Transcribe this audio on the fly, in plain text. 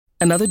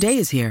Another day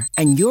is here,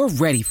 and you're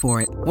ready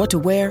for it. What to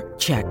wear?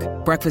 Check.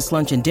 Breakfast,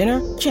 lunch, and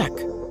dinner? Check.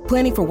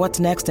 Planning for what's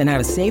next and how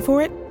to save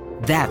for it?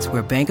 That's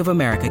where Bank of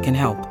America can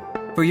help.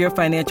 For your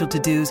financial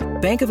to-dos,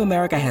 Bank of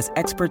America has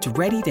experts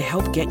ready to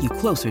help get you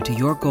closer to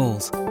your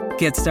goals.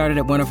 Get started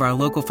at one of our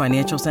local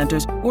financial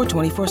centers or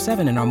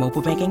 24/7 in our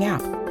mobile banking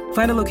app.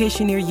 Find a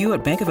location near you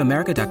at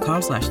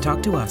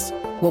bankofamerica.com/talktous.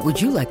 What would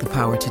you like the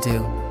power to do?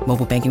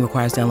 Mobile banking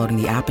requires downloading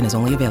the app and is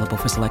only available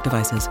for select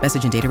devices.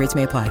 Message and data rates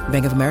may apply.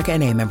 Bank of America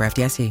N.A., member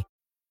FDIC.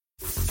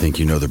 Think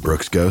you know the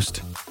Brooks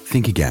Ghost?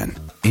 Think again.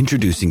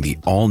 Introducing the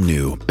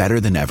all-new,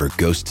 better-than-ever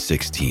Ghost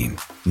 16.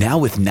 Now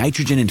with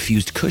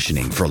nitrogen-infused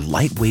cushioning for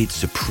lightweight,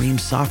 supreme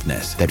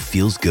softness that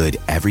feels good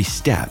every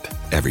step,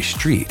 every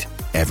street,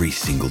 every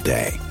single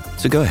day.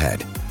 So go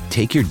ahead,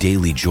 take your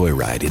daily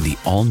joyride in the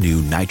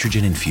all-new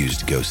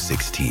nitrogen-infused Ghost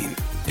 16.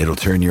 It'll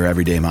turn your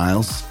everyday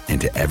miles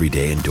into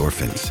everyday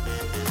endorphins.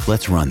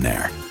 Let's run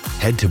there.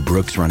 Head to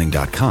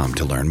brooksrunning.com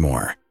to learn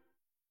more.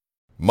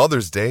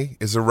 Mother's Day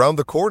is around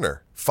the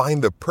corner.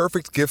 Find the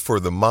perfect gift for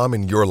the mom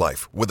in your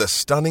life with a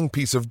stunning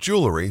piece of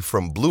jewelry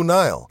from Blue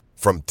Nile.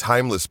 From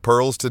timeless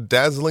pearls to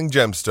dazzling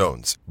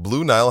gemstones,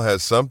 Blue Nile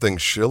has something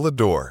she'll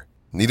adore.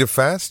 Need it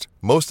fast?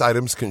 Most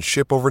items can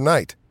ship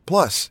overnight.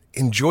 Plus,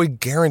 enjoy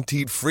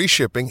guaranteed free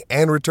shipping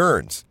and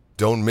returns.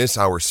 Don't miss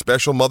our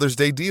special Mother's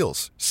Day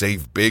deals.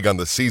 Save big on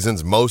the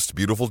season's most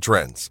beautiful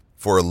trends.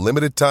 For a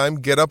limited time,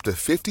 get up to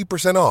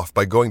 50% off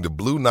by going to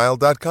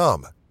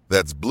BlueNile.com.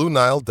 That's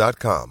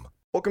BlueNile.com.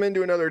 Welcome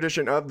into another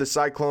edition of the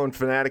Cyclone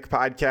Fanatic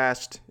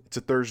Podcast. It's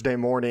a Thursday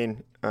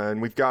morning,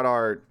 and we've got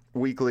our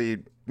weekly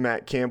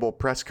Matt Campbell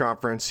press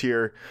conference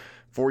here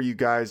for you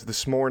guys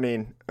this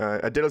morning.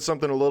 I did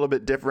something a little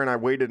bit different. I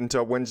waited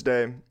until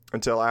Wednesday,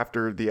 until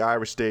after the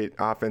Iowa State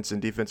offense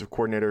and defensive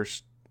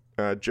coordinators,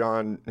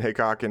 John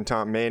Haycock and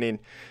Tom Manning,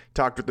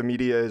 talked with the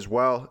media as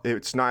well.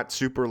 It's not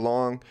super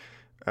long.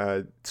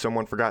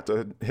 Someone forgot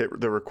to hit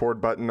the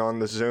record button on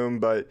the Zoom,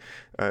 but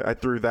I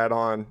threw that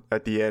on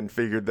at the end,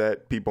 figured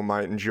that people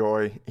might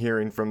enjoy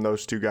hearing from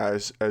those two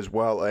guys as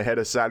well ahead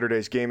of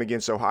Saturday's game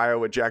against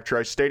Ohio at Jack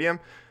Trice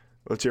Stadium.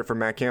 Let's hear from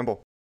Matt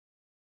Campbell.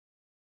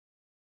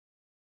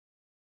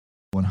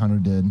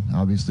 100 did,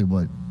 obviously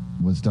what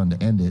was done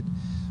to end it.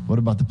 What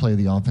about the play of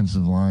the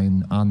offensive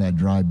line on that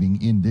drive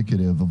being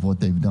indicative of what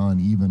they've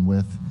done, even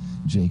with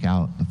Jake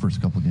out the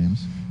first couple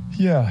games?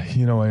 Yeah,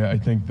 I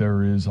think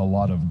there is a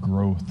lot of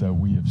growth that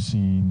we have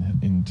seen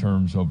in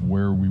terms of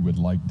where we would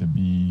like to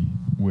be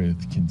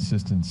with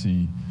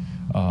consistency,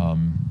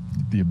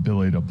 the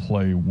ability to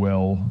play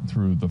well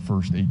through the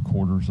first 8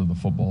 quarters of the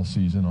football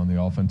season on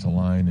the offensive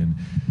line. And,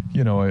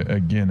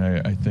 again,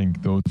 I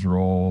think those are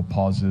all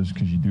positives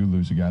because you do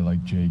lose a guy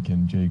like Jake,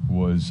 and Jake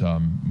was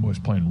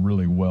playing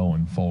really well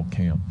in fall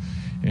camp.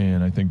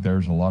 And I think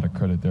there's a lot of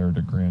credit there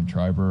to Grant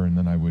Treiber, and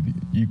then I would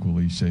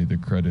equally say the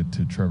credit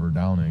to Trevor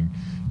Downing.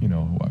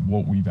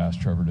 What we've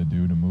asked Trevor to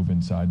do to move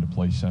inside to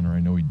play center. I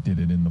know he did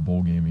it in the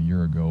bowl game a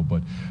year ago,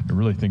 but I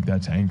really think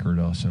that's anchored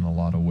us in a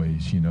lot of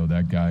ways.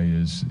 That guy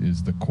is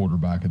the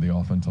quarterback of the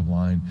offensive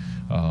line.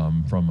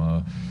 From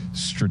a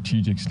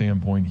strategic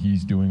standpoint,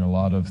 he's doing a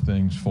lot of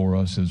things for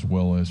us, as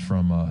well as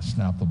from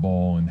snap the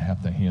ball and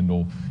have to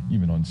handle,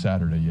 even on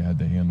Saturday, you had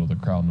to handle the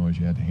crowd noise,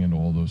 you had to handle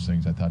all those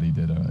things. I thought he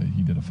did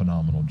a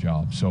phenomenal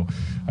job. So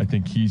I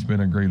think he's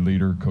been a great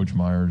leader. Coach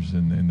Myers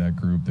and that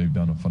group, they've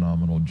done a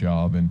phenomenal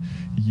job. And,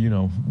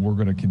 we're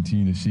going to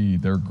continue to see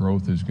their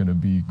growth is going to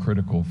be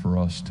critical for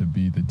us to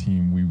be the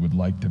team we would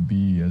like to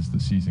be as the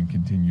season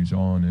continues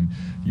on. And,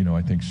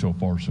 I think so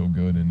far so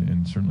good,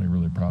 and certainly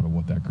really proud of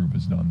what that group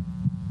has done.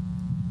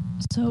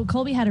 So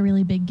Colby had a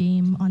really big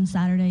game on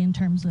Saturday in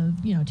terms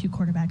of, 2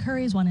 quarterback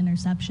hurries, 1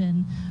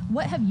 interception.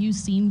 What have you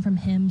seen from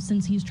him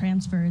since he's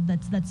transferred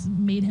that's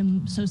made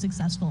him so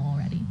successful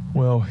already?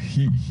 Well,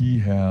 he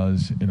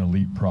has an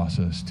elite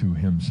process to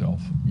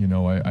himself.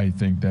 I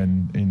think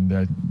then in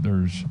that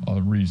there's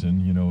a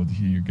reason,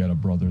 you got a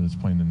brother that's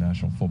playing in the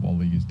National Football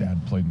League. His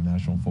dad played in the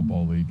National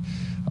Football League.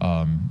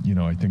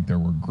 I think there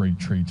were great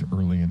traits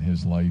early in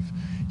his life.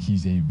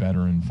 He's a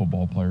veteran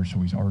football player, so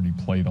he's already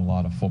played a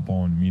lot of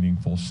football and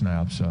meaningful snaps.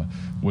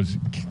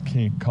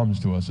 Comes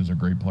to us as a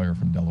great player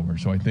from Delaware.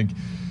 So I think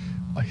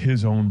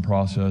his own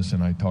process,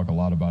 and I talk a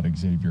lot about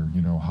Xavier,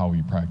 how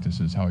he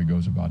practices, how he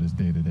goes about his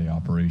day-to-day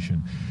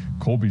operation.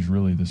 Colby's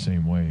really the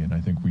same way, and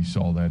I think we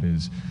saw that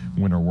his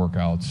winter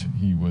workouts.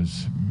 He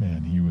was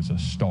a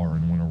star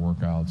in winter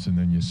workouts, and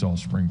then you saw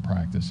spring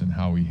practice and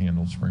how he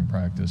handled spring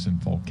practice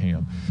and fall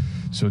camp.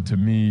 So to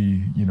me,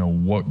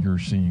 what you're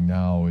seeing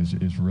now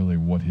is really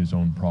what his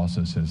own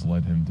process has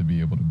led him to be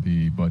able to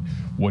be. But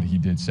what he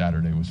did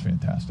Saturday was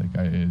fantastic.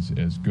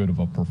 As good of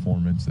a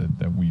performance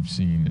that we've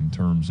seen in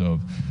terms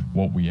of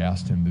what we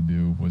asked him to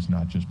do was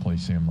not just play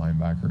Sam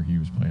linebacker. He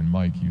was playing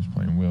Mike. He was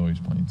playing Will. He was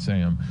playing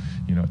Sam.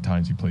 At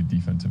times he played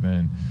defensive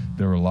end.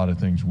 There were a lot of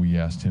things we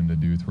asked him to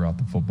do throughout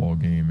the football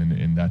game,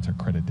 and that's a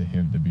credit to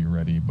him to be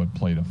ready, but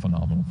played a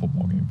phenomenal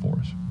football game for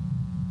us.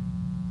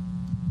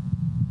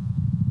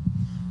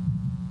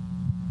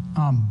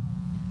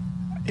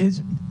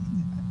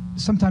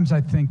 Sometimes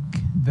I think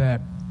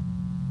that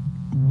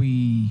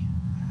we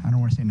I don't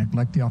want to say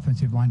neglect the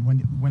offensive line.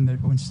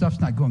 When stuff's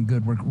not going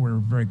good, we're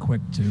very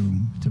quick to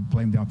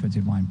blame the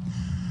offensive line.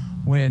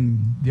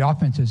 When the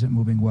offense isn't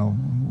moving well,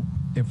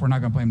 if we're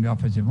not going to blame the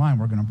offensive line,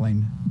 we're going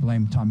to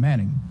blame Tom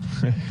Manning.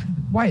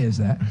 Why is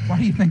that? Why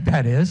do you think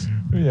that is?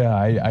 Yeah,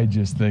 I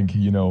just think,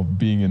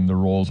 being in the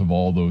roles of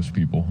all those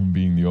people,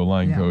 being the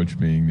O-line coach,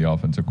 being the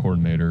offensive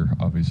coordinator,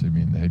 obviously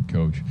being the head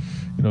coach,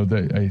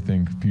 I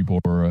think people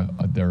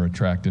they're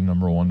attracted,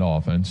 number one, to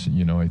offense.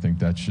 I think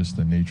that's just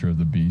the nature of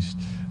the beast.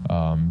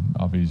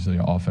 Obviously,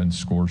 offense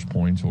scores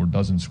points or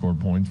doesn't score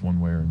points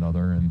one way or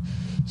another. And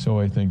so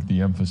I think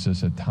the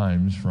emphasis at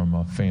times from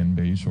a fan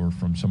base or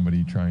from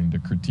somebody trying to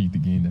critique the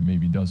game that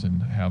maybe doesn't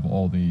have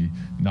all the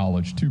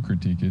knowledge to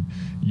critique it,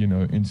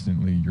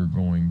 instantly you're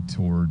going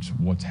towards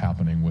what's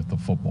happening with the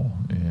football.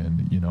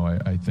 And,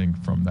 I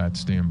think from that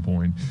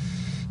standpoint,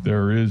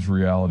 there is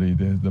reality.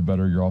 The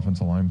better your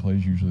offensive line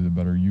plays, usually the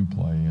better you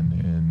play,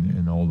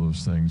 and all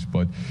those things.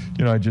 But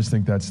I just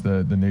think that's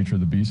the nature of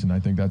the beast, and I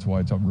think that's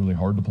why it's really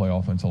hard to play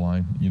offensive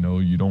line.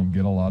 You don't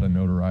get a lot of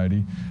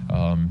notoriety.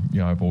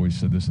 I've always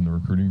said this in the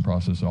recruiting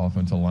process.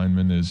 Offensive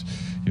lineman is,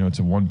 it's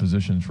a one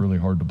position. It's really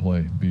hard to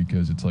play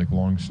because it's like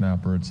long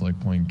snapper, it's like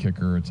playing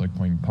kicker, it's like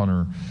playing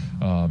punter.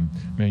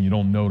 You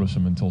don't notice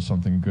them until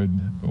something good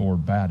or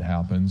bad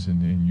happens,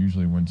 and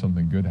usually when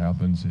something good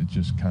happens, it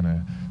just kind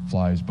of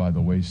flies by the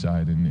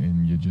wayside,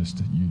 and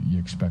you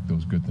expect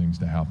those good things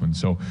to happen.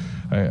 So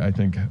I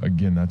think,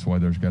 again, that's why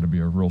there's got to be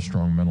a real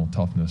strong mental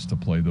toughness to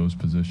play those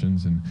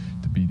positions and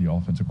to be the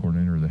offensive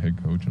coordinator or the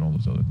head coach and all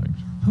those other things.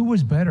 Who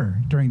was better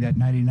during that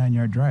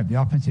 99-yard drive, the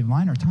offensive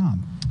line or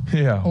Tom?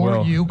 Yeah,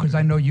 or you, because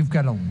I know you've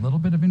got a little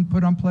bit of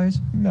input on plays?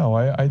 No,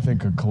 I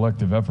think a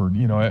collective effort.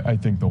 I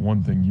think the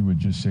one thing you would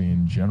just say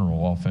in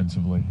general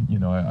offensively,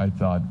 I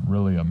thought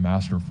really a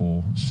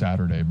masterful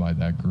Saturday by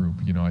that group.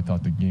 I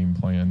thought the game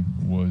plan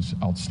was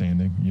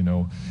outstanding.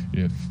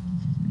 If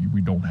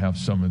we don't have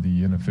some of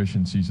the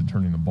inefficiencies of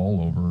turning the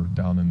ball over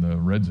down in the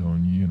red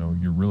zone,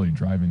 you're really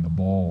driving the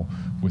ball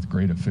with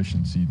great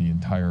efficiency the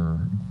entire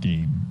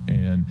game.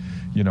 And,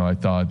 I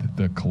thought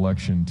the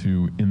collection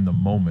in the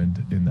moment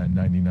in that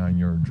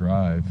 99-yard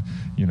drive,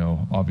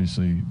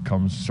 obviously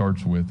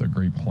starts with a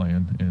great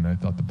plan. And I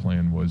thought the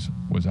plan was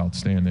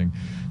outstanding.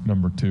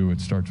 Number two,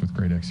 it starts with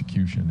great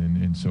execution.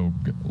 And so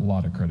a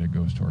lot of credit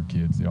goes to our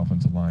kids, the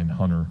offensive line.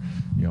 Hunter,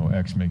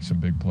 X makes some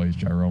big plays.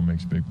 Jairo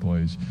makes big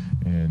plays.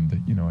 And,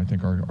 I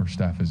think our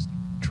staff has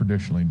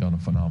traditionally done a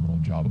phenomenal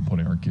job of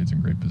putting our kids in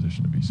great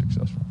position to be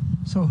successful.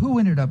 So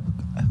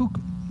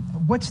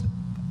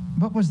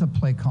what was the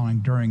play calling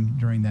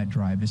during that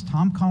drive? Is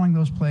Tom calling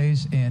those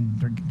plays and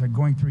they're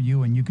going through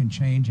you and you can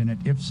change? And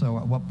if so,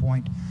 at what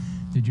point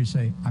did you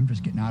say, I'm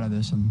just getting out of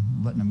this and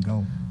letting them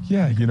go?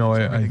 Yeah,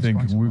 I think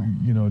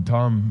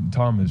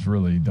Tom has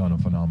really done a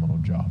phenomenal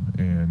job.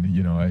 And,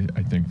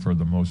 I think for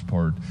the most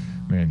part,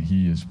 man,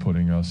 he is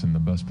putting us in the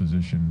best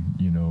position,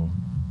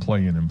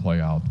 play in and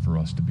play out for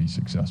us to be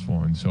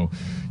successful. And so,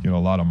 a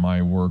lot of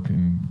my work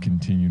and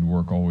continued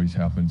work always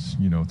happens,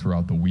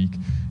 throughout the week,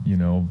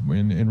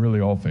 in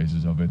really all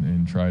phases of it,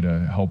 and try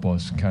to help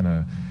us kind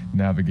of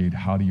navigate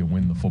how do you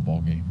win the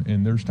football game.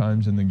 And there's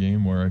times in the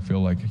game where I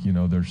feel like,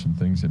 there's some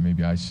things that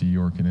maybe I see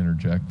or can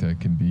interject that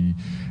can be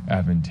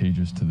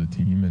advantageous to the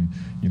team. And,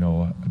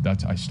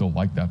 I still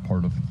like that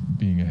part of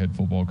being a head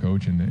football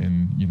coach.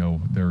 And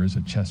there is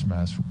a chess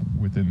match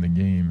within the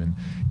game. And,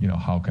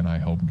 how can I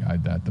help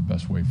guide that the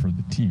best way for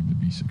the team to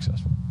be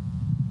successful?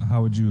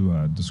 How would you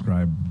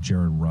describe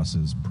Jared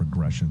Russ's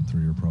progression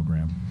through your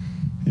program?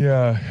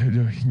 Yeah,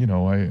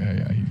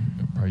 I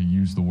probably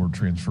use the word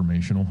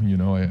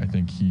transformational. I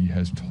think he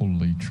has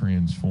totally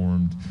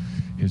transformed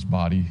his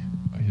body,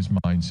 his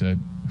mindset,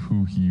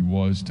 who he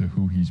was to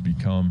who he's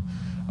become.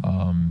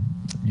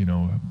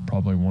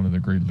 Probably one of the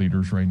great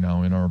leaders right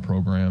now in our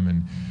program.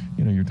 And,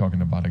 you're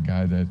talking about a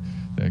guy that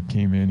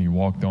came in, he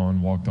walked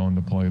on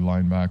to play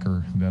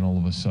linebacker. Then all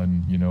of a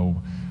sudden,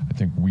 I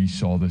think we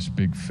saw this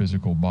big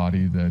physical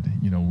body that,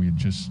 we had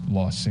just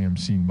lost Sam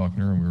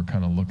Seen-Buckner, and we were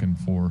kind of looking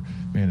for,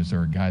 man, is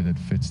there a guy that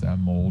fits that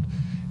mold?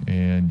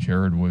 And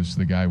Jared was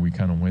the guy we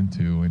kind of went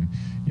to. And,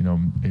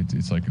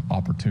 it's like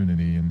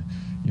opportunity. And,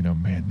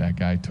 man, that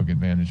guy took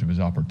advantage of his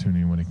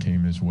opportunity when it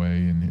came his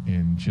way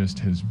and just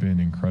has been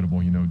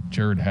incredible.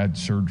 Jared had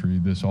surgery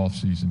this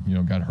offseason,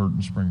 got hurt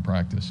in spring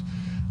practice.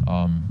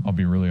 I'll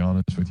be really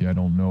honest with you. I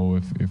don't know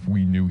if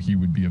we knew he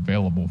would be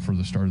available for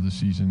the start of the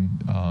season,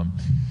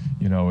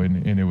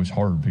 and it was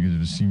hard because of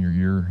his senior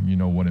year,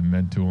 what it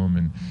meant to him.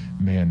 And,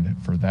 man,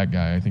 for that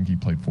guy, I think he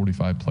played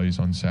 45 plays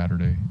on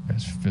Saturday,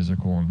 as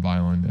physical and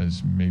violent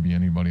as maybe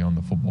anybody on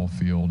the football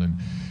field. And,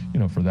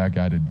 for that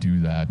guy to do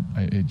that,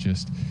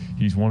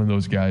 he's one of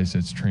those guys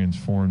that's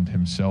transformed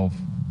himself,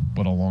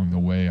 but along the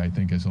way, I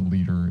think as a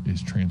leader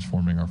is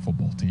transforming our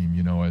football team,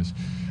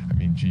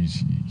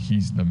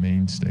 he's the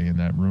mainstay in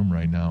that room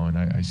right now. And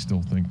I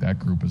still think that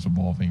group is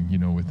evolving,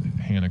 with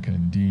Hanukkah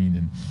and Dean.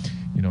 And,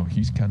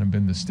 he's kind of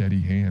been the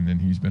steady hand,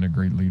 and he's been a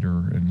great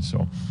leader. And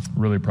so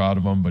really proud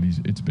of him, but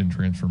it's been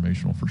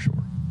transformational for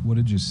sure. What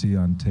did you see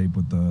on tape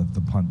with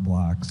the punt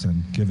blocks,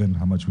 and given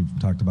how much we've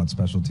talked about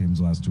special teams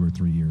the last 2 or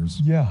 3 years?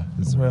 Yeah,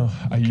 well,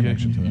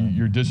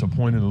 you're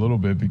disappointed a little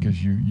bit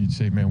because you'd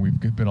say, man,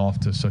 we've been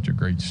off to such a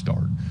great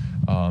start.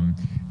 And,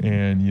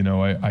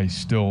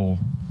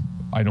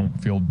 I don't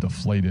feel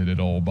deflated at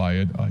all by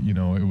it.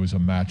 It was a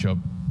matchup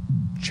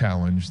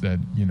challenge that,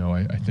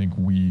 I think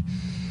we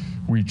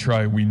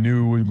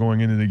knew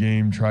going into the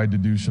game, tried to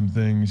do some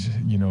things.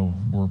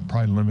 We're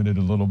probably limited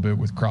a little bit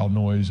with crowd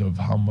noise of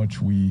how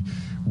much we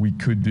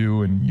could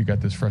do. And you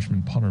got this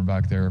freshman punter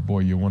back there. Boy,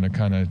 you want to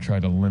kind of try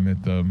to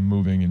limit the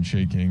moving and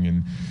shaking,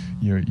 and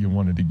you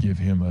wanted to give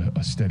him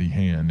a steady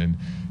hand. And,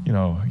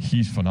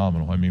 he's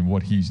phenomenal. I mean,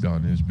 what he's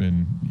done has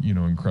been,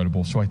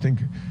 incredible. So I think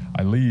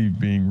I leave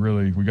being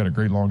we got a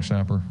great long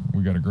snapper.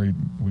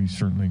 We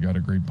certainly got a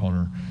great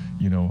punter.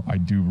 I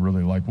do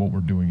really like what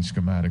we're doing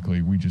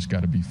schematically. We just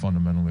got to be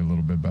fundamentally a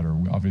little bit better.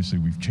 Obviously,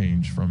 we've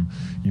changed from,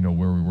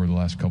 where we were the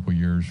last couple of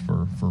years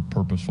for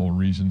purposeful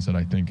reasons that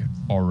I think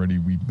already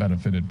we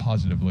benefited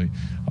positively.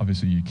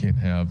 Obviously, you can't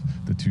have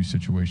the two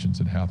situations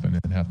that happen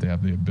and have to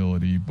have the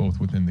ability both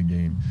within the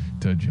game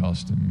to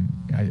adjust. And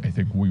I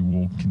think we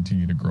will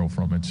continue to grow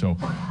from it. So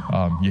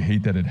you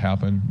hate that it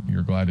happened.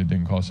 You're glad it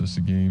didn't cost us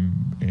the game,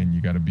 and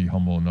you got to be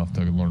humble enough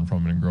to learn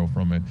from it and grow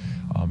from it,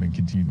 and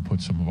continue to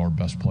put some of our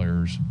best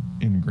players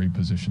in great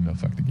position to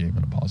affect the game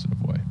in a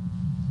positive way.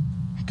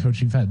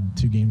 Coach, you've had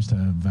 2 games to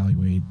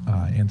evaluate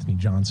Anthony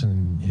Johnson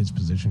and his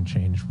position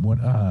change.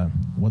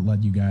 What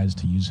led you guys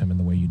to use him in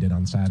the way you did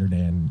on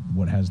Saturday, and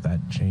what has that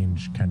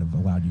change kind of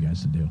allowed you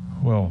guys to do?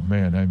 Well,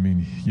 man, I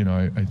mean,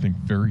 I think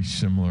very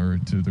similar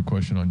to the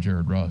question on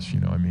Jared Russ.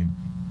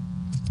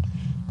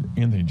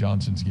 Anthony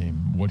Johnson's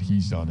game, what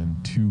he's done in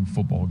 2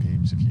 football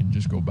games, if you can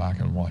just go back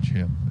and watch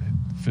him,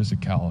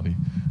 physicality,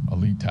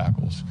 elite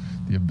tackles,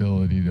 the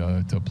ability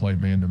to play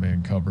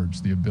man-to-man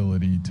coverage, the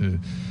ability to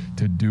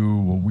do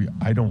what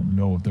I don't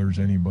know if there's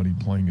anybody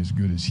playing as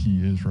good as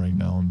he is right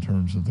now in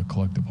terms of the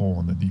collective whole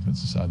on the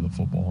defensive side of the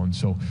football. And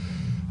so,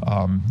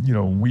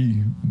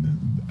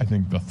 I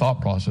think the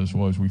thought process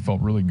was we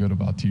felt really good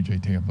about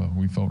TJ Tampa.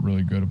 We felt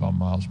really good about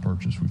Miles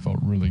Purchase. We felt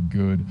really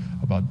good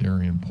about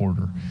Darian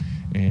Porter.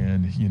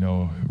 And,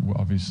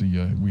 obviously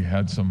we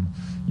had some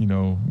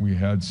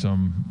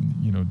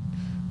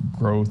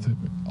growth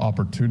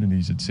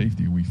opportunities at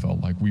safety. We felt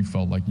like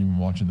even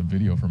watching the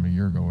video from a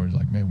year ago, where it's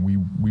like, man,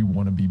 we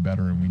want to be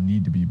better and we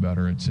need to be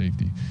better at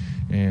safety.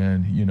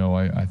 And,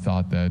 I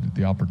thought that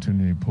the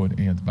opportunity to put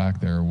Ant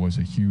back there was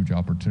a huge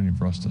opportunity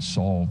for us to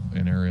solve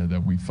an area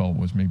that we felt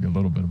was maybe a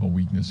little bit of a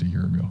weakness a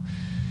year ago.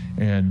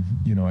 And,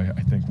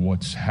 I think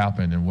what's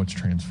happened and what's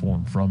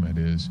transformed from it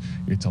is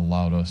it's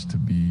allowed us to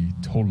be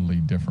totally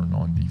different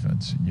on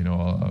defense,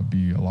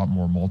 be a lot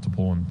more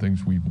multiple in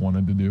things we've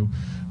wanted to do.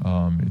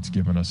 It's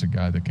given us a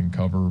guy that can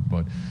cover,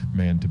 but,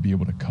 man, to be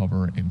able to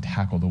cover and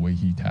tackle the way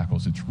he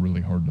tackles, it's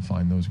really hard to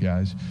find those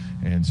guys.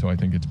 And so I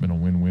think it's been a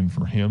win-win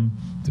for him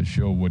to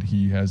show what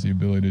he has the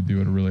ability to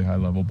do at a really high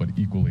level, but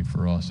equally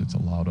for us, it's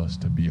allowed us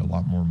to be a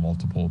lot more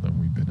multiple than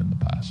we've been in the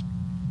past.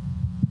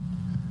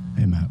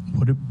 Hey, Matt,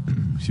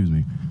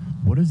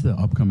 what does the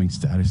upcoming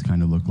status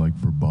kind of look like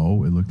for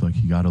Bo? It looked like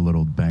he got a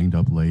little banged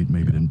up late,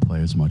 maybe didn't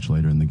play as much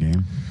later in the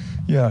game.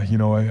 Yeah,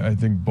 I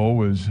think Bo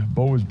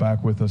was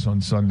back with us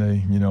on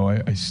Sunday.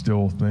 I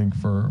still think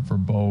for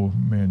Bo,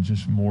 man,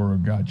 just more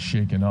got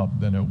shaken up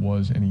than it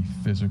was any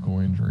physical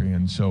injury.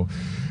 And so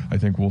I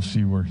think we'll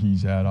see where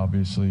he's at,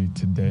 obviously,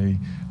 today.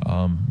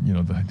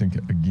 I think,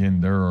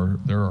 again, there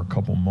are a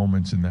couple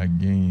moments in that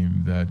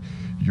game that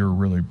you're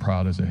really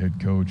proud as a head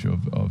coach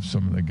of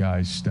some of the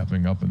guys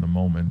stepping up in the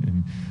moment.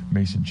 And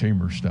Mason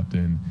Chambers stepped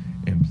in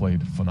and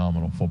played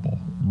phenomenal football.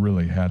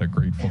 Really had a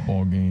great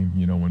football game.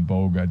 When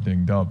Bo got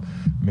dinged up,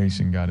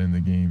 Mason got in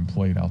the game,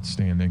 played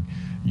outstanding.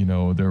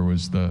 There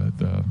was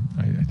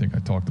I think I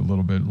talked a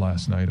little bit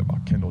last night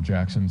about Kendall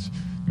Jackson's.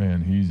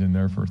 Man, he's in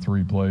there for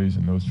 3 plays,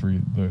 and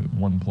the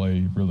one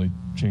play really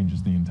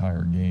changes the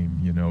entire game.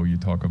 You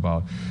talk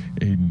about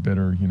Aiden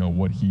Bitter,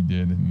 what he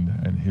did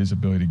and his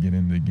ability to get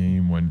into the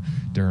game when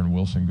Darren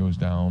Wilson goes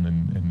down,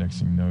 and next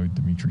thing you know,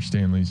 Dimitri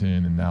Stanley's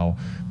in, and now,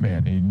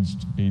 man,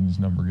 Aiden's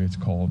number gets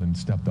called and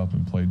stepped up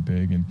and played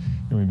big. And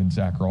even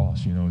Zach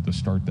Ross, to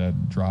start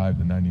that drive,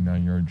 the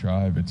 99-yard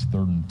drive, it's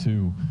 3rd and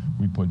 2.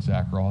 We put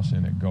Zach Ross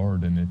in at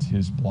guard, and it's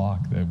his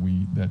block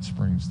that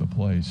springs the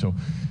play. So,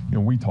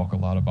 we talk a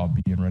lot about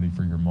being ready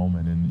for your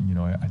moment, and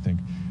I think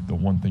the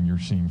one thing you're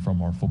seeing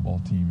from our football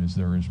team is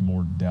there is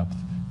more depth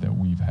that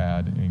we've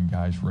had and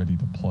guys ready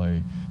to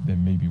play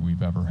than maybe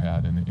we've ever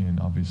had, and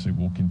obviously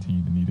we'll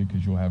continue to need it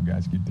because you'll have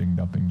guys get dinged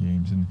up in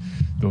games and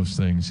those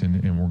things,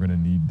 and we're going to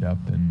need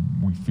depth, and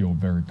we feel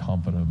very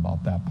confident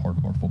about that part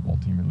of our football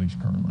team, at least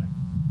currently.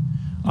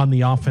 On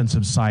the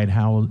offensive side,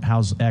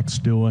 how's X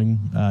doing?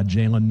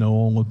 Jalen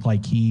Noel looked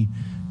like he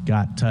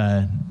got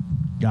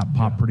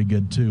popped pretty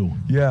good too.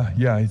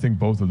 Yeah, I think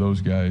both of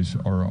those guys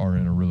are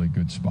in a really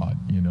good spot.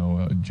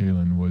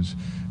 Jalen was,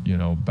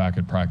 back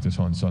at practice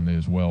on Sunday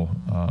as well.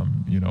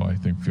 I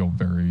think feel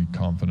very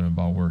confident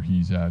about where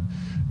he's at.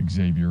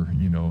 Xavier,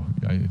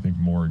 I think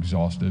more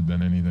exhausted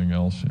than anything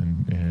else,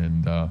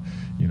 and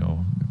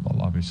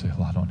obviously a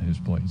lot on his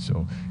plate.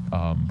 So,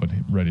 but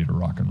ready to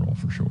rock and roll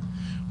for sure.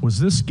 Was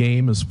this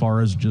game, as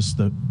far as just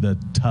the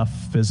tough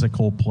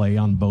physical play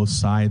on both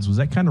sides, was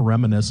that kind of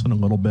reminiscent a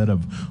little bit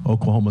of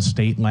Oklahoma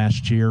State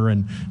last year?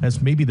 And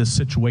as maybe the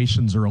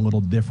situations are a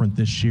little different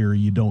this year,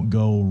 you don't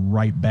go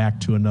right back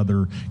to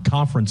another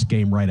conference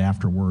game right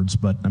afterwards.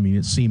 But I mean,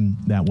 it seemed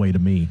that way to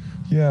me.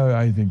 Yeah,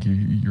 I think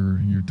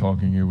you're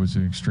talking. It was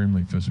an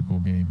extremely physical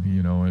game,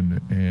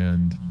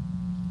 and.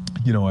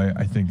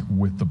 I think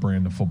with the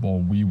brand of football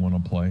we want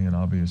to play, and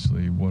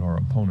obviously what our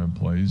opponent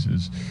plays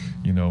is,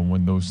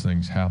 when those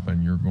things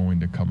happen, you're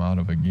going to come out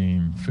of a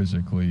game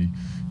physically,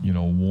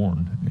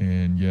 worn.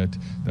 And yet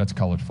that's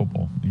college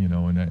football,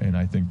 and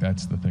I think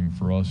that's the thing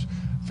for us.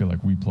 I feel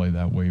like we play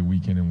that way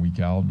week in and week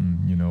out,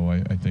 and,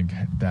 I think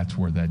that's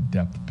where that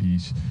depth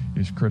piece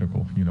is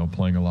critical,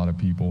 playing a lot of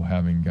people,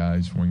 having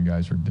guys, when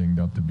guys are dinged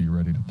up, to be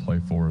ready to play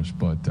for us.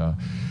 But,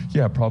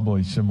 yeah,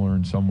 probably similar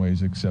in some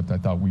ways, except I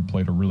thought we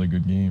played a really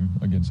good game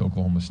against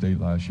Oklahoma State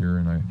last year,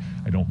 and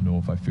I don't know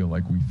if I feel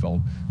like we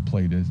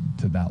played it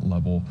to that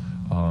level,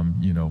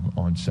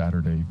 on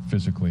Saturday,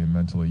 physically and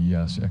mentally.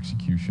 Yes,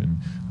 execution,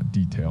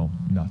 detail,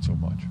 not so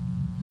much.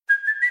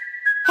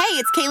 Hey,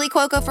 it's Kaylee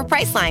Cuoco for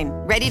Priceline.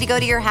 Ready to go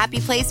to your happy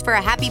place for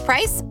a happy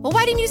price? Well,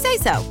 why didn't you say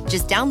so?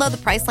 Just download the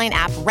Priceline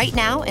app right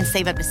now and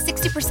save up to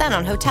 60%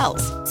 on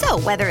hotels. So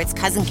whether it's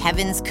Cousin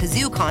Kevin's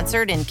Kazoo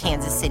Concert in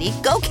Kansas City,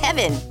 go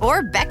Kevin,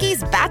 or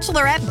Becky's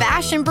Bachelorette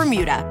Bash in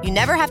Bermuda, you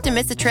never have to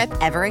miss a trip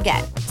ever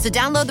again. So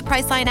download the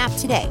Priceline app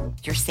today.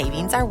 Your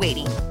savings are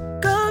waiting.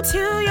 Go to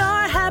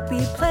your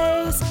happy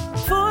place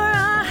for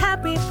a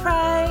happy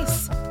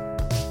price.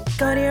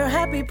 Go to your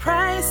happy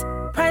price,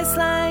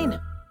 Priceline.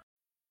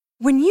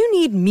 When you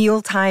need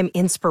mealtime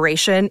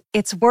inspiration,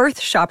 it's worth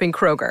shopping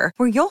Kroger,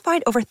 where you'll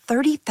find over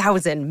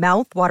 30,000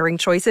 mouth-watering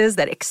choices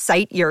that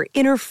excite your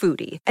inner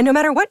foodie. And no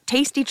matter what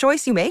tasty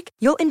choice you make,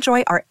 you'll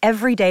enjoy our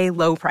everyday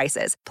low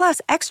prices, plus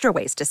extra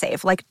ways to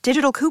save, like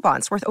digital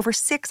coupons worth over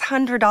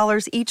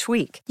 $600 each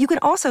week. You can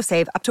also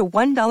save up to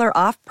 $1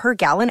 off per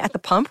gallon at the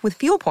pump with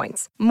fuel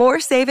points.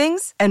 More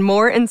savings and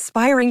more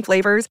inspiring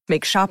flavors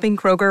make shopping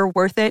Kroger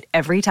worth it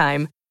every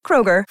time.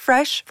 Kroger,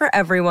 fresh for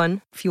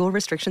everyone. Fuel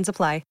restrictions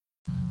apply.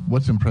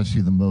 What's impressed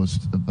you the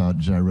most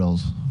about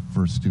Jairel's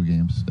first two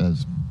games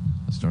as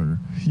a starter?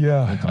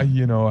 Yeah,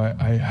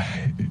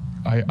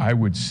 I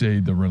would say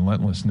the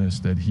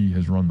relentlessness that he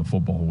has run the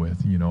football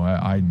with.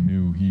 I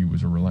knew he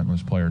was a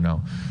relentless player.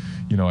 Now,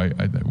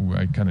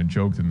 I kind of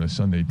joked in the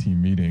Sunday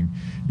team meeting,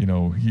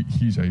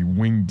 he's a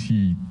wing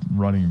T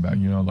running back,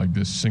 like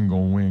this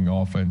single wing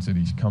offense that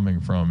he's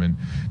coming from. And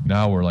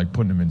now we're like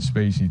putting him in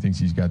space. He thinks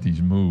he's got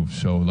these moves.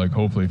 So like,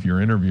 hopefully if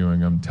you're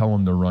interviewing him, tell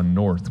him to run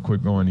north,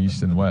 quit going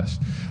east and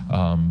west.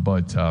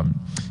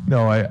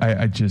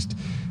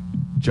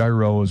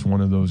 Jairel is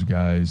one of those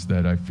guys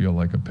that I feel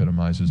like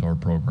epitomizes our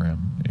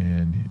program.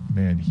 And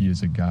man, he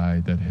is a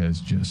guy that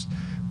has just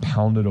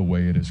pounded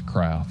away at his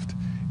craft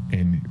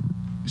and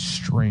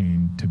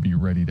strained to be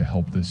ready to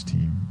help this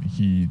team.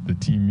 The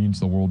team means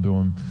the world to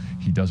him.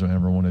 He doesn't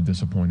ever want to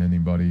disappoint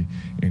anybody,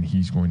 and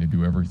he's going to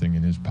do everything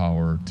in his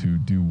power to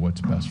do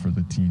what's best for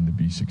the team to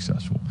be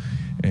successful.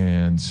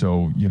 And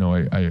so,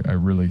 I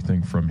really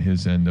think from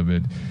his end of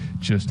it,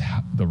 just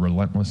the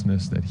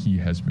relentlessness that he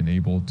has been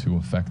able to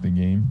affect the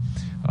game.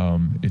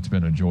 It's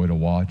been a joy to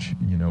watch,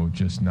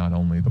 just not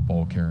only the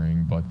ball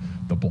carrying, but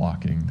the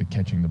blocking, the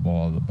catching the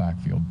ball out of the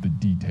backfield, the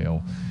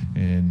detail.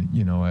 And,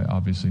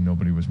 obviously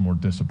nobody was more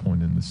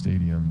disappointed in the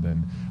stadium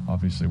than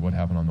obviously what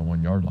happened on the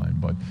 1 yard line.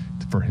 But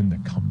for him to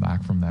come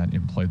back from that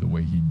and play the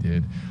way he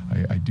did,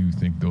 I do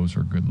think those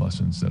are good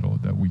lessons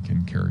that we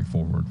can carry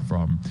forward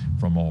from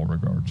all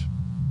regards.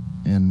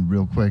 And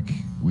real quick,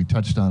 we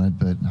touched on it,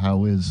 but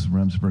how is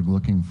Remsburg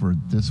looking for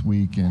this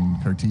week, and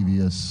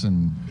Cartevius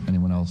and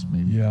anyone else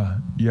maybe?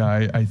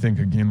 Yeah. I think,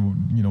 again,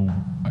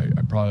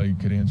 I probably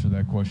could answer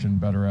that question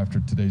better after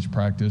today's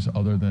practice,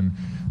 other than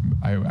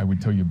I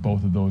would tell you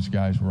both of those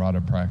guys were out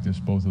of practice.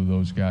 Both of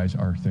those guys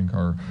are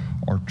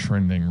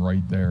trending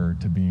right there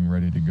to being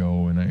ready to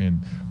go.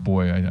 And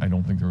boy, I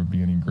don't think there would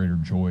be any greater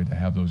joy to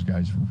have those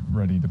guys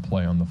ready to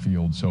play on the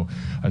field. So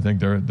I think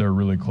they're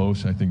really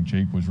close. I think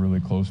Jake was really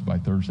close by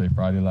Thursday,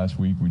 Friday last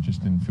week. We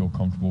just didn't feel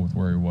comfortable with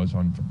where he was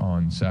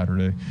on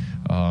Saturday.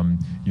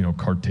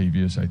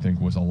 Cartevius, I think,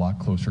 was a lot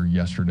closer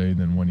yesterday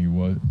than where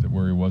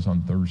he was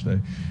on Thursday.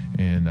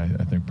 And I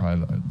think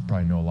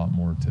probably know a lot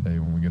more today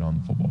when we get on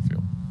the football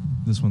field.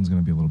 This one's going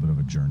to be a little bit of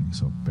a journey,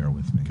 so bear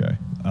with me. Okay.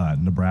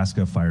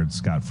 Nebraska fired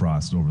Scott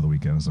Frost over the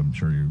weekend, as I'm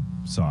sure you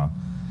saw.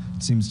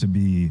 It seems to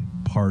be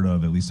part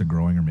of at least a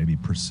growing or maybe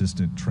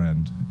persistent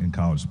trend in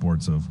college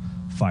sports of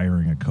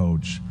firing a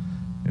coach.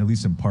 At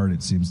least in part,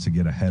 it seems to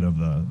get ahead of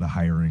the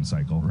hiring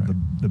cycle. Right.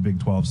 The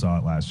Big 12 saw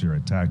it last year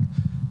at Tech,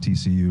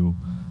 TCU.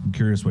 I'm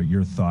curious what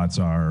your thoughts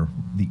are,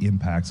 the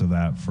impacts of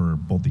that for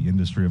both the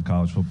industry of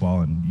college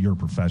football and your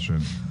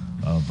profession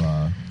of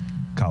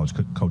college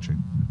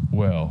coaching?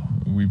 Well,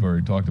 we've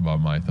already talked about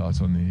my thoughts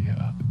on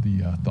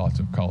the thoughts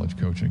of college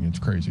coaching. It's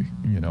crazy.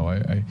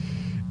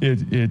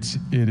 It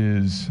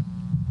is,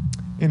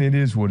 and it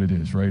is what it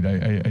is, right?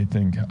 I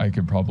think I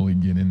could probably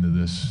get into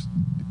this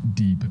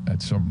deep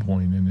at some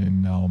point,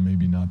 and now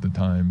maybe not the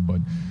time, but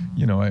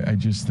I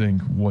just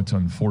think what's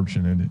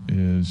unfortunate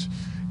is,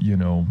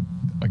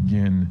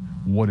 again,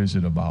 what is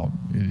it about?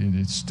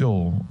 It's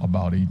still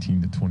about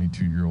 18 to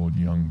 22-year-old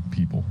young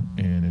people,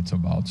 and it's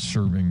about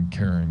serving,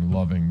 caring,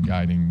 loving,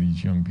 guiding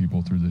these young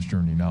people through this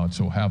journey. Now, it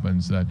so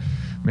happens that,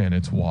 man,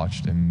 it's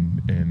watched,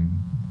 and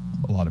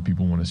a lot of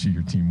people want to see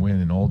your team win,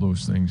 and all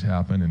those things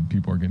happen, and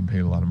people are getting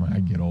paid a lot of money. I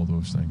get all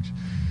those things.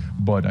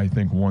 But I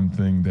think one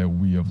thing that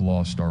we have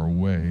lost our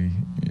way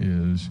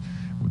is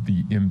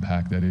the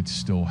impact that it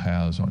still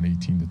has on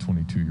 18 to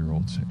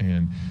 22-year-olds.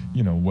 And,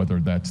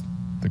 whether that's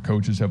the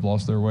coaches have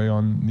lost their way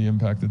on the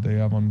impact that they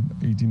have on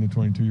 18 to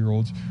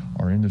 22-year-olds,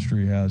 our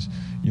industry has,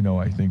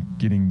 I think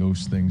getting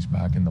those things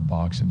back in the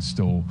box and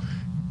still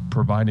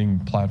providing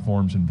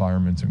platforms,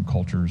 environments, and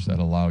cultures that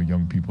allow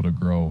young people to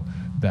grow,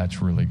 that's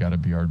really got to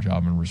be our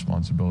job and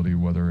responsibility,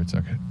 whether it's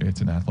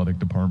an athletic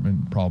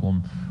department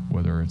problem,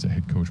 whether it's a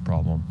head coach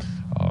problem.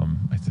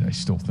 I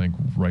still think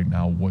right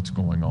now what's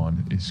going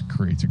on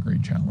creates a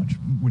great challenge.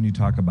 When you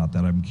talk about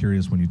that, I'm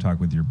curious, when you talk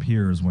with your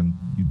peers, when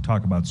you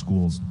talk about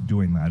schools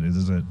doing that,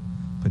 does it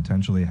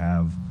potentially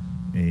have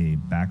a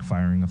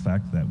backfiring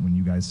effect that when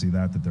you guys see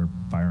that they're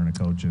firing a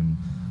coach in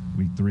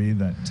week 3,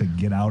 that to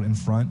get out in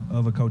front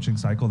of a coaching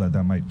cycle, that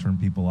might turn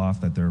people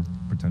off that they're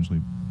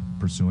potentially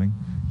pursuing?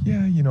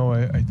 Yeah,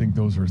 I think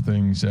those are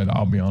things that,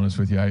 I'll be honest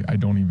with you, I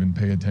don't even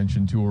pay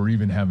attention to, or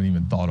even haven't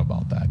even thought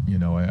about that.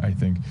 I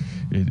think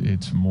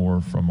it's more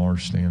from our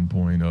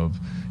standpoint of,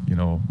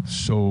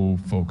 so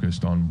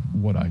focused on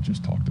what I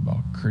just talked about,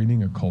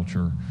 creating a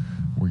culture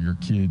where your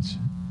kids,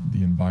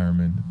 the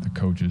environment, the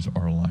coaches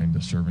are aligned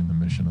to serving the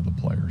mission of the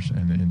players.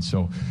 And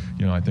so,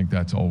 I think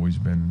that's always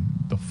been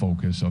the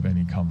focus of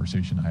any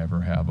conversation I ever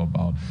have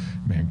about,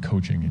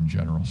 coaching in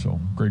general.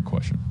 So great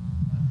question.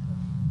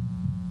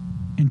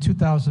 In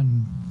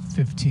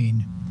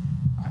 2015,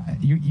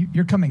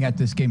 you're coming at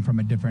this game from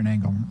a different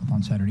angle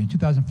on Saturday. In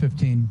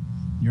 2015,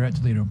 you're at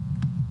Toledo.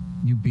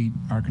 You beat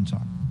Arkansas,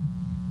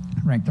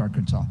 ranked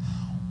Arkansas.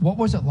 What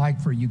was it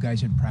like for you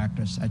guys in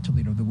practice at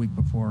Toledo the week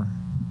before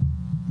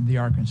the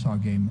Arkansas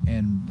game?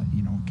 And,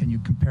 can you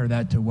compare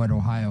that to what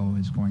Ohio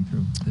is going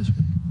through this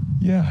week?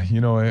 Yeah,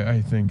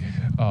 I think,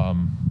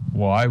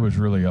 I was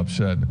really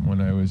upset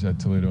when I was at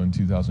Toledo in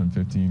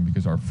 2015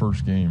 because our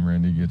first game,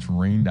 Randy, gets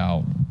rained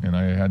out, and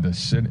I had to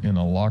sit in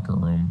a locker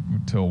room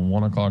until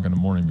 1 o'clock in the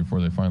morning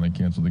before they finally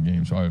canceled the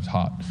game, so I was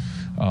hot.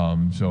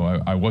 So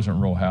I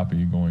wasn't real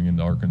happy going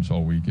into Arkansas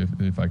week,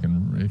 if I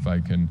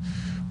can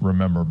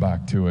remember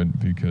back to it,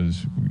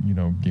 because,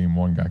 game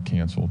 1 got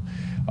canceled.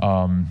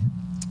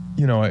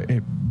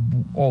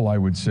 All I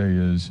would say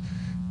is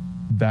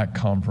that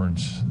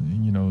conference,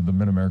 the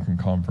Mid-American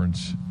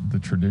Conference, the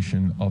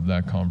tradition of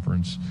that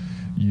conference,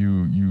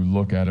 you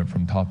look at it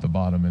from top to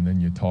bottom, and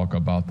then you talk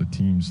about the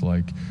teams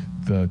like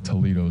the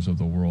Toledos of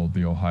the world,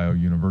 the Ohio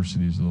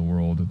Universities of the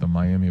world, the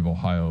Miami of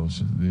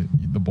Ohio's,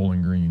 the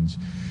Bowling Greens,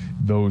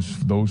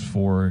 those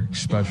 4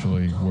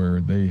 especially, where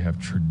they have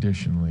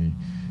traditionally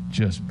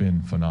just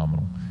been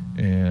phenomenal.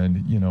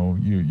 And,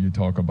 you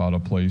talk about a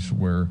place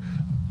where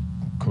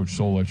Coach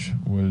Solich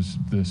was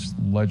this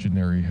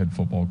legendary head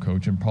football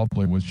coach and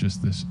probably was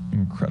just this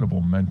incredible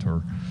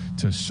mentor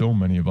to so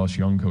many of us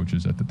young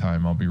coaches at the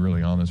time. I'll be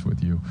really honest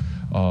with you.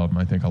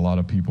 I think a lot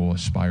of people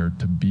aspired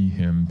to be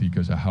him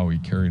because of how he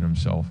carried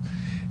himself.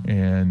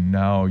 And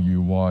now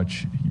you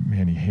watch,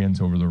 he hands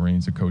over the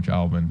reins to Coach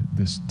Alvin.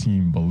 This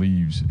team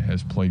believes,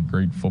 has played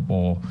great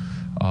football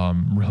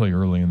really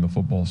early in the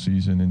football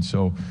season. And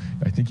so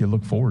I think you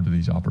look forward to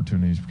these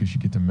opportunities because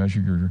you get to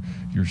measure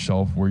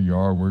yourself where you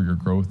are, where your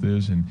growth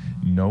is, and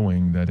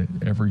knowing that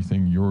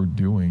everything you're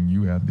doing,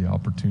 you have the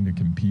opportunity to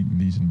compete in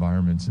these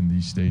environments, in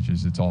these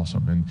stages. It's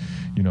awesome. And,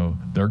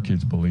 their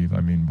kids believe.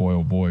 Boy,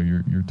 oh boy,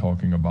 you're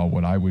talking about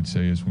what I would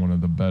say is one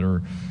of the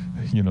better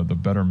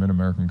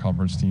Mid-American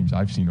Conference teams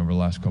I've seen over the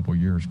last couple of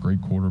years.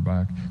 Great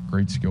quarterback,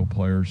 great skill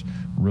players,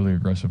 really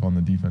aggressive on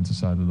the defensive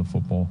side of the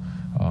football.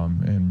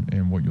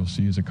 And what you'll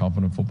see is a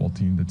confident football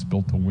team that's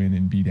built to win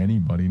and beat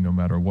anybody, no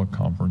matter what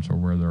conference or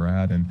where they're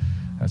at. And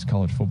that's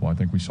college football. I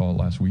think we saw it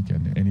last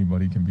weekend.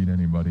 Anybody can beat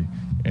anybody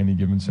any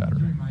given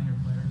Saturday.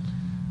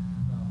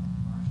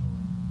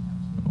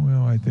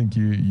 Well, I think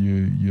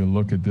you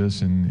look at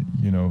this and,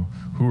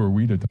 who are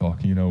we to talk?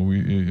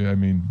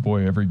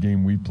 Every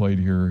game we played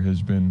here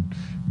has been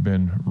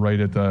right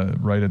at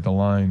the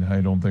line.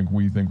 I don't think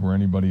we're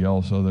anybody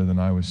else other than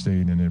Iowa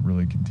State, and it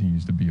really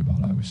continues to be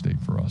about Iowa State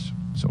for us.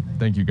 So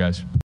thank you,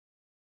 guys.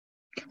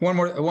 One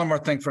more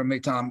thing from me,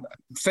 Tom.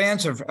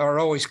 Fans are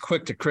always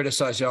quick to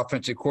criticize the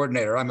offensive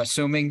coordinator. I'm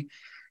assuming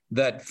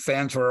that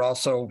fans were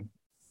also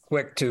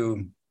quick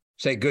to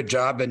say good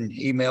job in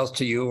emails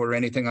to you or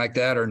anything like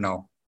that, or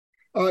no?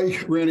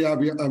 Randy, I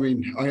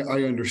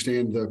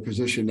understand the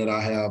position that I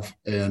have,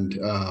 and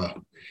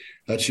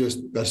that's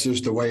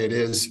just the way it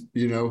is.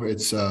 You know,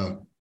 that's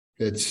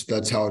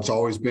how it's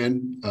always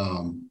been.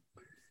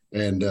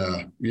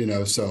 You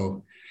know,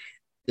 so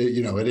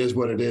it is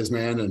what it is,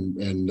 man.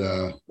 And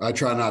I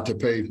try not to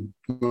pay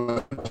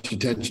much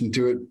attention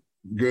to it,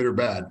 good or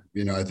bad.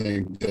 You know, I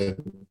think that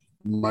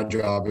my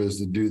job is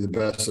to do the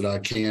best that I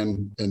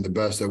can and the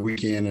best that we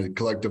can, and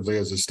collectively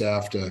as a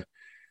staff to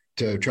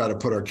try to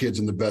put our kids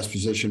in the best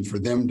position for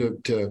them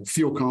to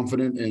feel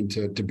confident and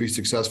to be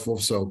successful.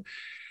 So,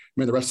 I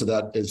mean, the rest of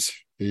that is,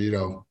 you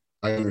know,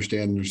 I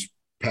understand there's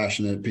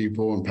passionate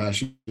people and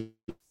passionate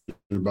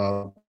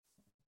about,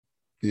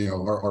 you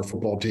know, our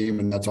football team,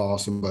 and that's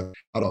awesome. But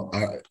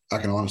I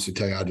can honestly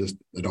tell you,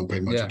 I don't pay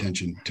much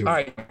attention to it. All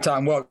right,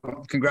 Tom. Well,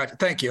 congrats.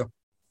 Thank you.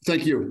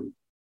 Thank you.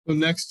 So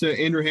next to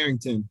Andrew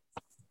Harrington.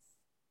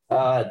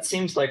 It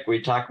seems like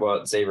we talk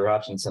about Xavier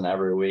Hutchinson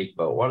every week,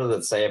 but what does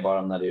it say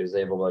about him that he was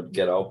able to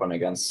get open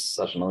against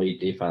such an elite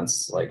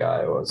defense like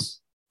Iowa's?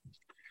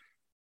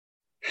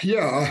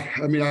 Yeah,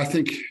 I mean, I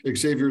think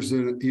Xavier's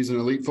he's an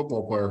elite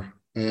football player,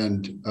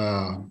 and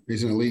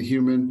he's an elite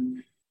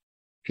human.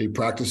 He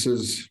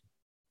practices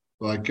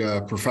like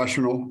a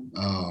professional.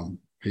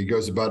 He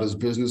goes about his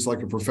business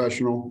like a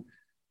professional,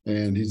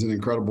 and he's an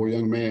incredible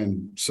young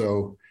man.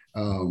 So,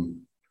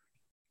 you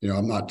know,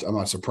 I'm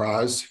not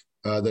surprised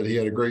that he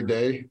had a great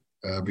day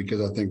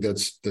because I think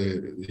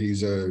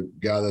he's a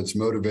guy that's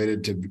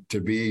motivated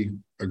to be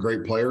a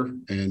great player,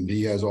 and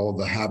he has all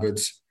the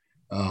habits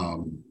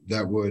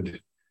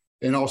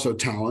and also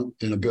talent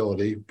and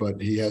ability,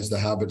 but he has the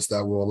habits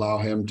that will allow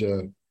him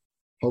to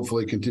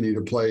hopefully continue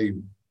to play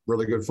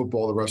really good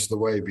football the rest of the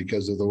way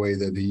because of the way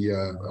that he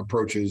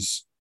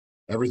approaches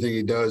everything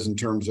he does in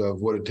terms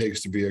of what it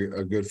takes to be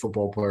a good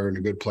football player and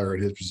a good player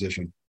at his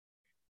position.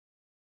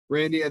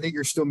 Randy, I think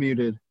you're still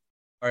muted.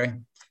 All right.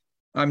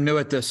 I'm new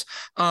at this.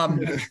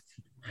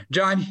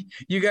 John,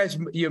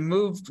 you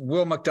moved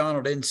Will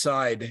McDonald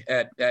inside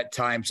at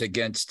times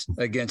against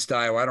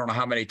Iowa. I don't know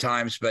how many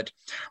times, but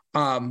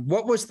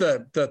what was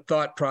the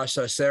thought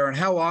process there, and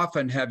how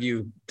often have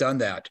you done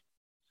that?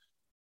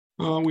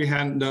 We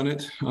hadn't done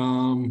it.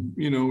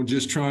 You know,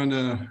 just trying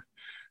to,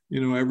 you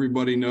know,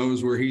 everybody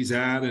knows where he's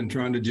at and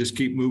trying to just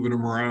keep moving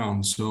him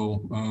around.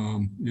 So,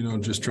 you know,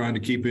 just trying to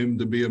keep him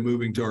to be a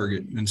moving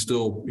target and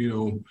still,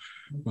 you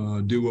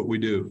know, do what we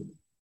do.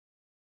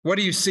 What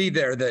do you see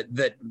there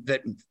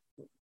that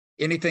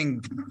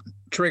anything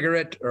trigger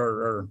it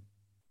or?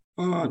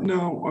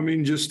 No, I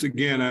mean, just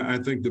again, I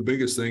think the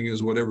biggest thing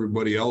is what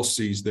everybody else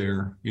sees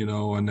there, you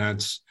know, and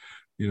that's,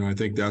 you know, I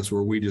think that's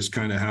where we just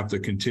kind of have to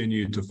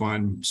continue to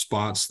find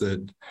spots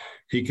that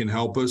he can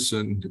help us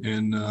and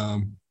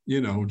you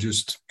know,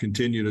 just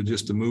continue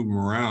to move him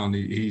around.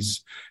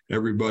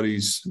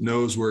 Everybody's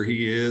knows where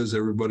he is.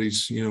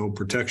 Everybody's, you know,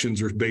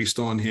 protections are based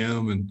on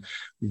him, and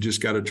we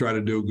just got to try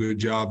to do a good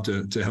job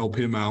to help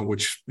him out,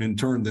 which in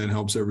turn then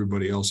helps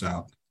everybody else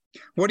out.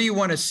 What do you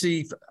want to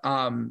see?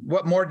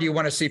 What more do you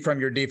want to see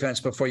from your defense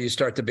before you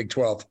start the Big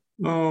 12?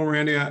 Oh,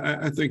 Randy,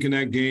 I think in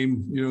that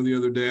game, you know, the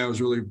other day, I was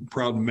really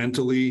proud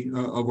mentally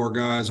of our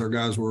guys. Our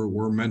guys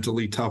were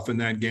mentally tough in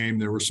that game.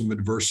 There were some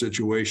adverse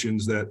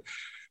situations that,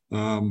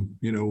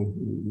 you know,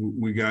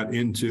 we got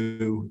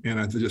into, and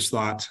I just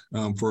thought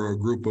for a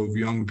group of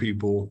young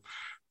people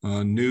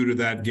new to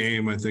that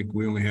game, I think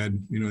we only had,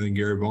 you know, I think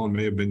Gary Vaughn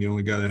may have been the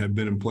only guy that had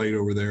been and played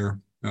over there.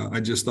 I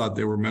just thought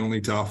they were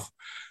mentally tough.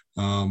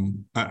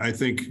 I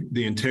think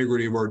the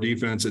integrity of our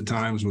defense at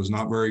times was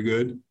not very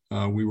good.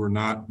 We were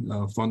not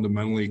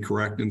fundamentally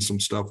correct in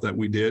some stuff that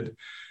we did.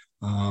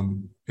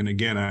 And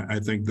again, I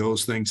think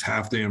those things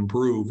have to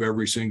improve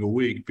every single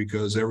week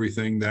because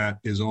everything that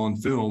is on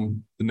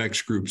film, the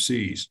next group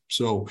sees.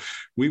 So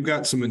we've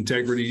got some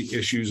integrity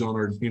issues on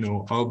our, you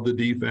know, of the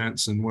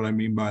defense. And what I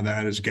mean by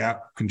that is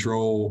gap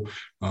control,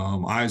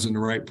 eyes in the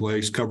right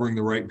place, covering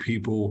the right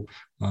people,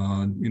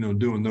 you know,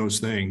 doing those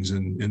things.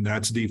 And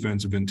that's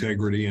defensive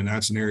integrity. And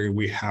that's an area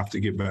we have to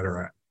get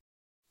better at.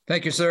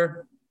 Thank you,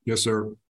 sir. Yes, sir.